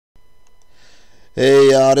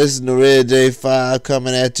Hey y'all, this is Ninjaba9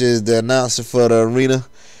 coming at you as the announcer for the arena.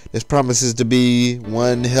 This promises to be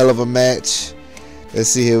one hell of a match. Let's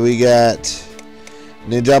see here, we got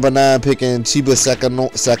Ninjaba9 picking Chiba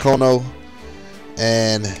Sakamoto,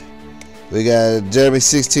 and we got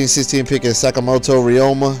Jeremy1616 picking Sakamoto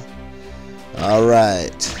Ryoma.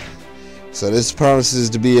 Alright, so this promises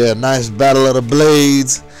to be a nice battle of the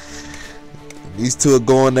blades. These two are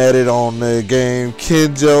going at it on the game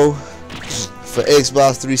Kengo for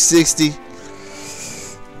Xbox 360.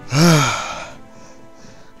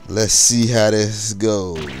 Let's see how this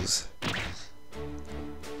goes.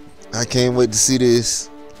 I can't wait to see this.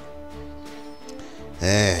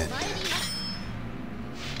 And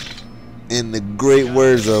in the great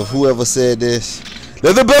words of whoever said this,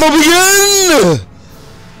 let the battle begin!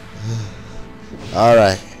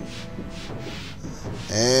 Alright.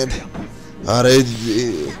 And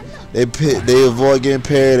they avoid getting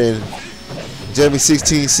paired, and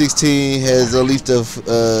Jeremy1616 has unleashed a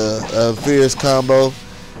fierce combo,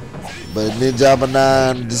 but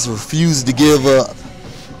Ninjaba9 just refuses to give up.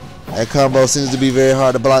 That combo seems to be very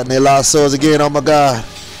hard to block, and they lost swords again. Oh my god.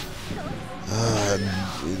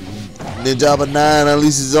 Ninjaba9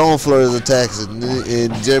 unleashes his own flurry of attacks, and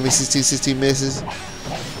Jeremy1616 misses.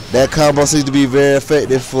 That combo seems to be very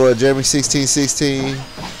effective for Jeremy1616.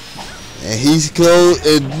 And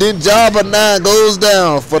Ninjaba9 goes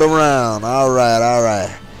down for the round.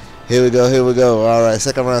 Alright. Here we go. Alright,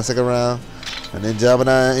 second round. And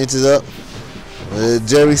Ninjaba9 inches up.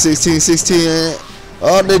 Jeremy1616.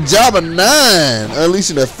 Oh, Ninjaba9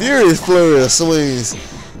 unleashing a furious flurry of swings.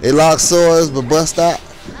 They lock swords, but bust out.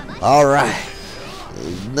 Alright.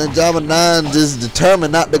 Ninjaba9 just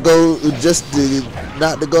determined not to go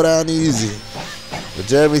down easy. But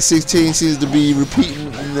Jeremy16 seems to be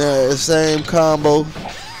repeating the same combo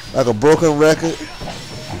like a broken record.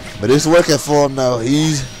 But it's working for him now.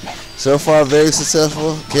 He's so far very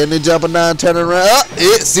successful. Can Ninjaba9 turn around?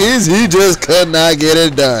 It seems he just could not get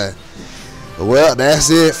it done. Well, that's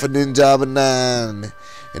it for Ninjaba9.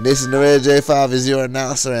 And this is Ninjaba9 is your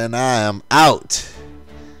announcer, and I am out.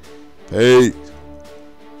 Peace.